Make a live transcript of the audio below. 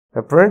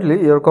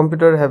Apparently, your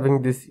computer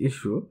having this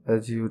issue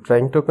as you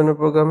trying to open a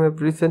program have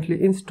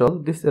recently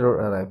installed. This error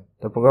arrived.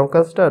 The program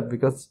can't start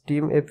because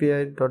Steam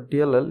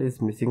API.dll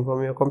is missing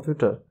from your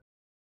computer.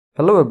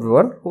 Hello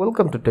everyone,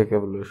 welcome to Tech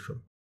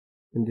Evolution.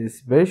 In this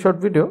very short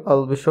video, I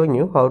will be showing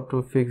you how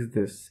to fix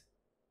this.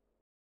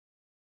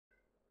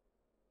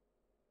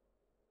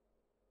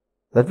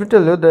 Let me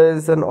tell you, there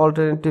is an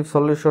alternative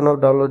solution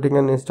of downloading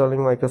and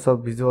installing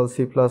Microsoft Visual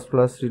C++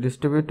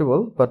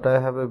 redistributable, but I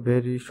have a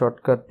very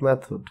shortcut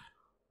method.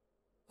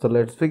 So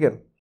let's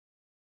begin.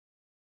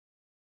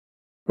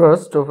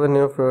 First, open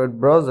your favorite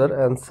browser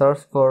and search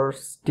for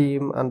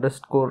steam_api.dll.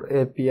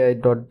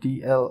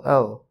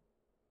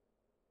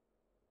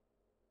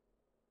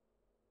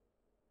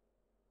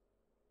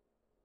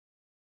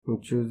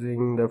 I'm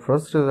choosing the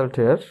first result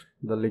here.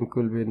 The link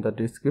will be in the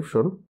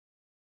description.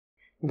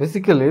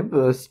 Basically,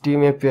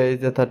 Steam API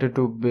is a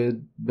 32-bit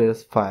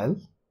base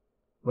file,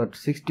 but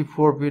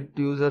 64-bit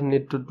user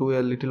need to do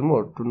a little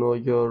more. To know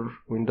your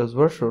Windows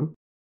version,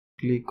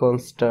 click on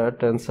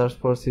Start and search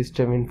for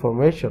System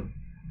Information.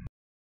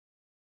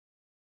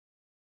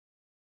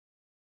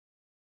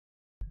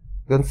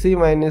 You can see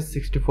mine is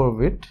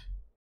 64-bit.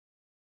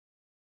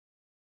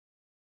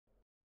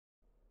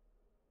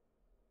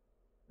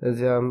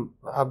 As I am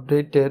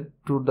updated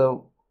to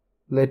the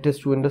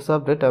latest Windows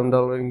update, I am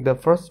downloading the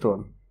first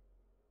one.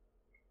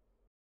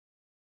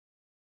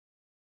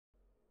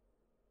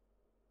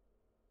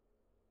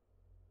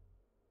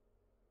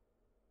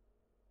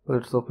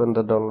 Let's open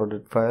the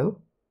downloaded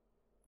file.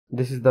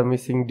 This is the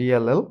missing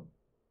DLL.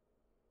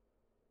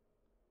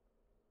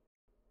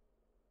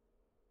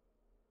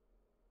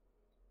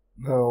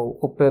 Now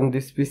open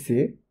this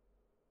PC,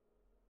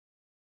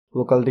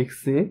 local disk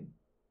C,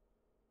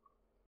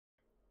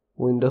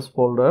 Windows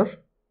folder,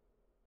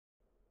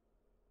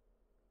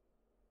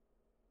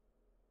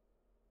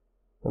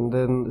 and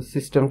then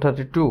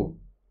System32.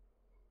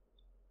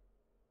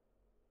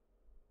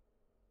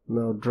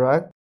 Now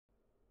drag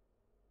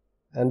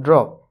and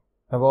drop.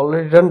 I've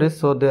already done this,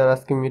 so they are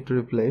asking me to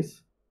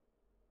replace.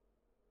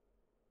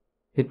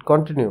 Hit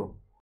continue.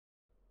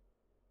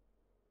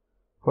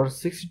 For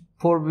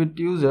 64-bit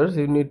users,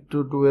 you need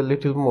to do a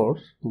little more.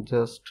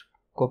 Just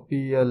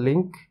copy a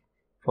link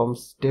from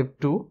step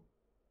 2.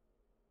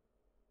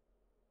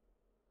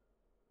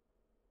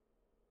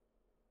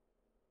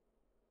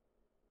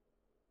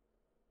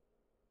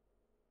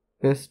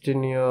 Paste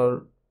in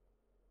your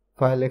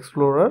file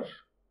explorer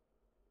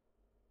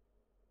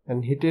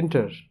and hit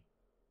enter.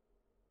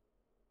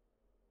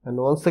 And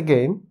once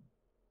again,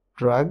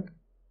 drag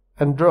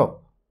and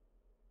drop.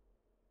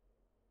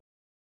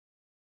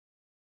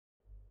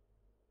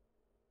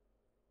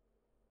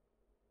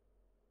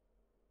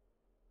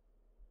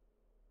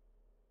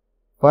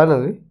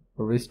 Finally,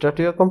 restart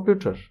your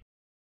computer.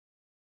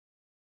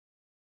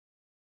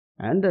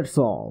 And that's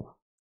all.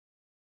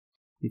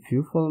 If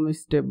you follow me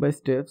step by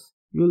steps,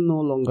 you'll no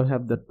longer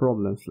have that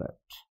problems left.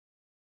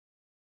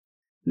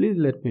 Please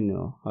let me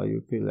know how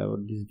you feel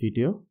about this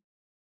video.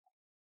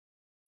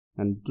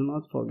 And do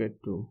not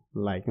forget to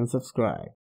like and subscribe.